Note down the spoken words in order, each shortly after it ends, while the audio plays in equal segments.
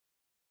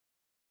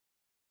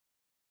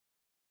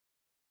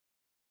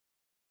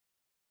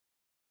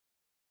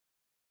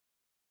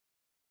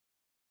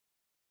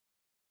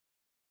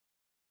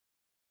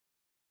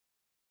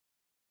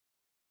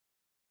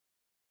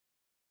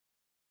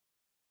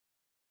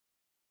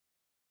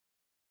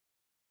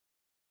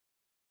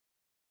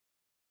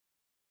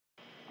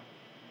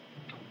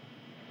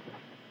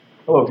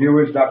Hello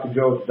viewers, Dr.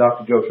 Joe with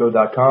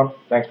DrJoe.com.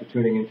 Thanks for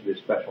tuning into this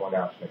special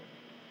announcement.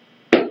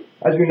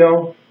 As you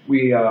know,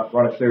 we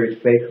run a series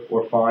Fake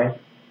or Fine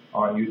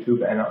on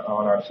YouTube and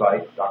on our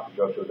site,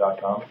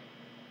 DrJoe.com,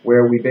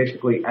 where we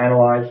basically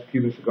analyze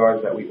Cuban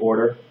cigars that we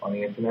order on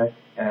the internet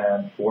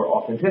and for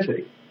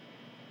authenticity.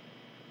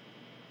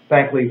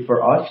 Thankfully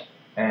for us,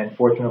 and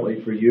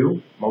fortunately for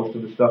you, most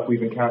of the stuff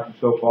we've encountered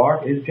so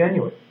far is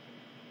genuine.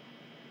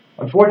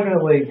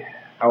 Unfortunately,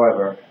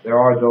 however, there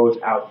are those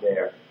out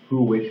there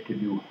who wish to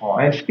do harm.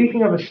 And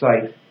speaking of a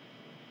site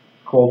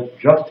called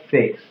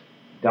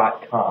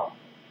JustFakes.com,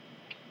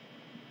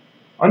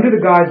 under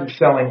the guise of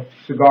selling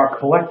cigar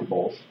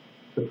collectibles,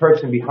 the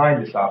person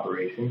behind this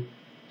operation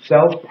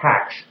sells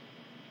packs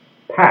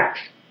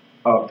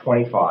of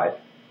 25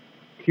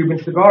 Cuban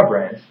cigar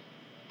brands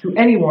to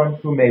anyone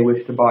who may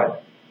wish to buy them.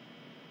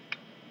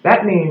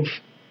 That means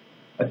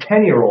a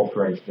 10-year-old,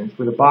 for instance,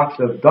 with a box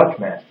of Dutch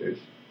Masters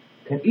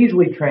can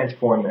easily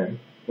transform them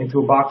into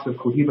a box of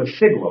Cohiba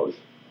Siglos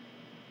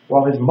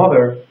while his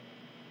mother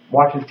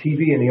watches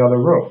TV in the other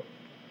room.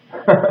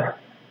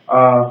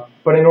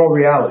 But in all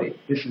reality,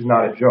 this is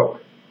not a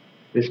joke.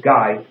 This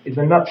guy is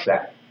a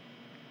nutsack,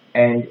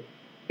 and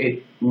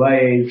it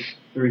lays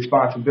the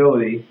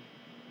responsibility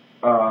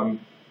on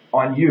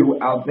you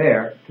out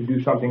there to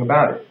do something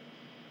about it.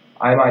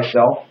 I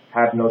myself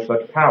have no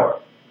such power,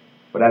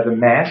 but as a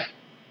mass,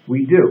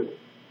 we do.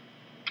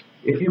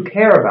 If you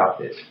care about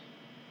this,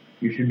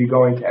 you should be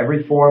going to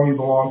every forum you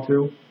belong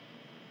to,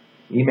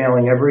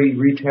 emailing every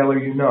retailer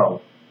you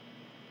know,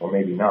 or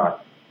maybe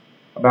not,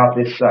 about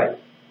this site.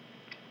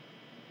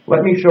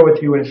 Let me show it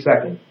to you in a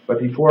second, but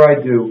before I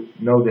do,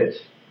 know this.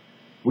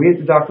 We at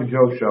the Dr.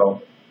 Joe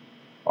Show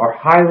are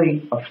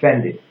highly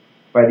offended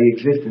by the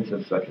existence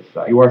of such a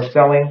site. You are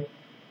selling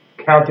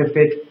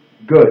counterfeit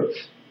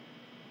goods.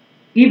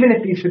 Even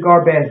if these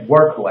cigar bands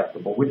were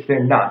collectible, which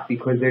they're not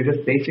because they're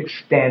just basic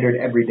standard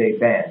everyday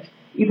bands,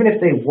 even if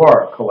they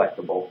were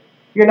collectible,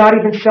 you're not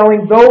even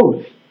selling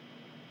those.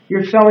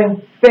 You're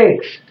selling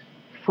fakes,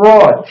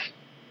 frauds,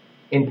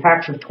 in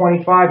packs of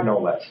 25 no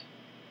less.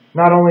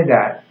 Not only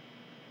that,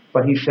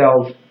 but he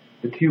sells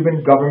the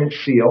Cuban government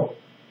seal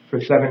for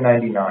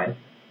 $7.99.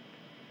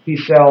 He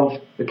sells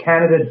the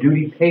Canada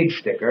duty paid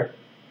sticker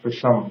for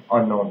some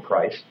unknown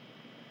price.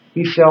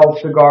 He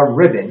sells cigar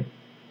ribbon.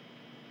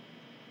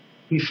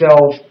 He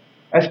sells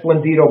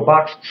Esplendido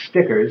boxed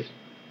stickers.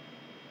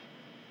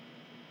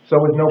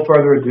 So with no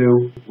further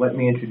ado, let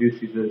me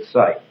introduce you to the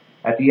site.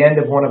 At the end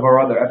of one of our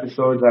other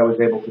episodes, I was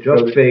able to show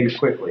this to you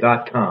quickly.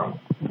 JustFakes.com.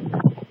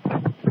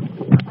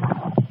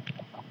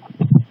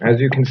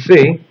 As you can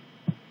see,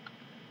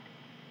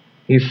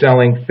 he's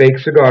selling fake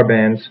cigar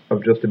bands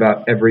of just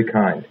about every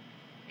kind.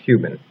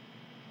 Cuban.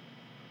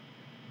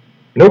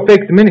 No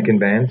fake Dominican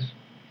bands,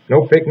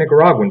 no fake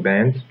Nicaraguan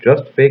bands,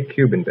 just fake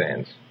Cuban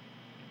bands.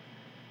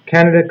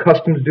 Canada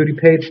Customs Duty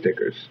Paid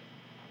stickers.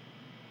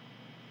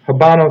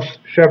 Habanos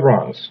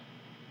chevrons.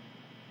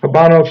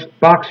 Habanos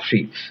box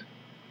sheets.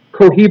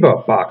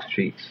 Cohiba box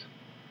sheets.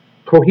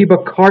 Cohiba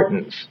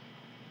cartons.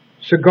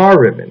 Cigar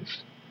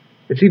ribbons.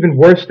 It's even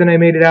worse than I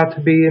made it out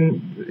to be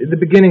in the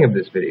beginning of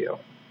this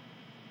video.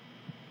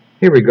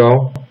 Here we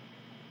go.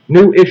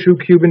 New issue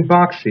Cuban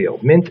box seal.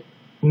 Mint,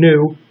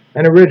 new,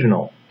 and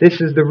original. This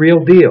is the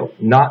real deal,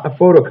 not a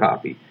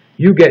photocopy.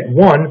 You get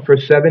one for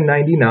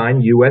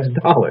 $7.99 US.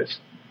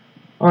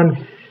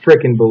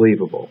 Unfrickin'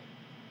 believable.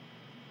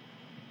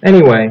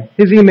 Anyway,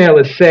 his email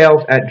is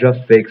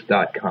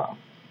sales@justfakes.com.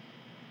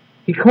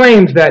 He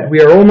claims that we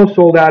are almost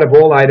sold out of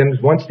all items.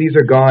 Once these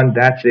are gone,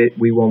 that's it.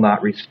 We will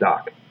not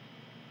restock.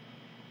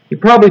 He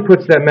probably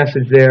puts that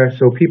message there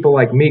so people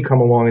like me come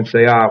along and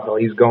say, well,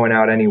 he's going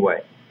out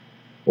anyway.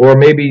 Or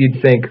maybe you'd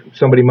think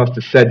somebody must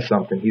have said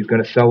something. He's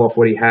going to sell off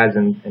what he has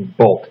and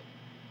bolt.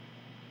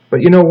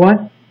 But you know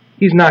what?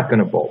 He's not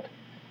going to bolt.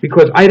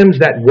 Because items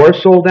that were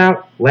sold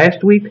out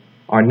last week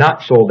are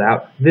not sold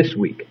out this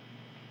week.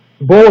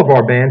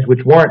 Bolivar bands,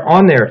 which weren't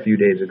on there a few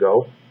days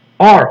ago,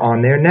 are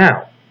on there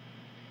now.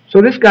 So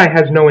this guy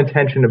has no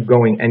intention of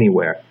going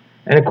anywhere.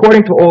 And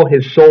according to all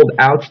his sold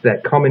outs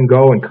that come and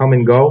go,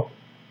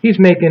 he's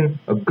making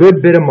a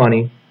good bit of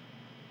money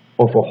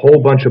off a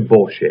whole bunch of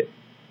bullshit.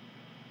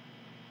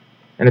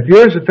 And if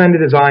you're as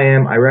offended as I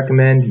am, I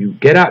recommend you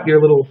get out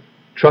your little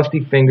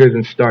trusty fingers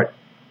and start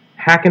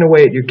hacking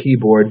away at your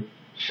keyboard.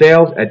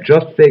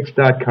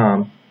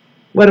 Sales@justfakes.com.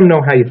 Let him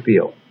know how you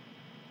feel.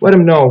 Let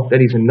him know that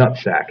he's a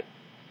nutsack.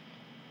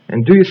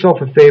 And do yourself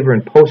a favor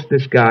and post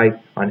this guy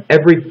on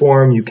every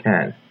forum you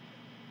can.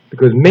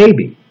 Because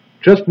maybe,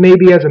 just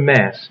maybe as a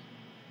mass,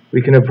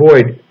 we can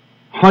avoid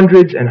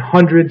hundreds and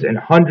hundreds and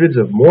hundreds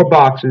of more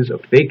boxes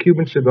of fake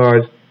Cuban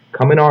cigars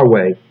coming our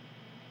way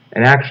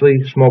and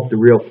actually smoke the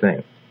real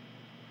thing.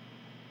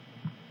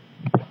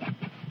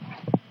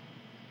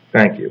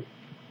 Thank you.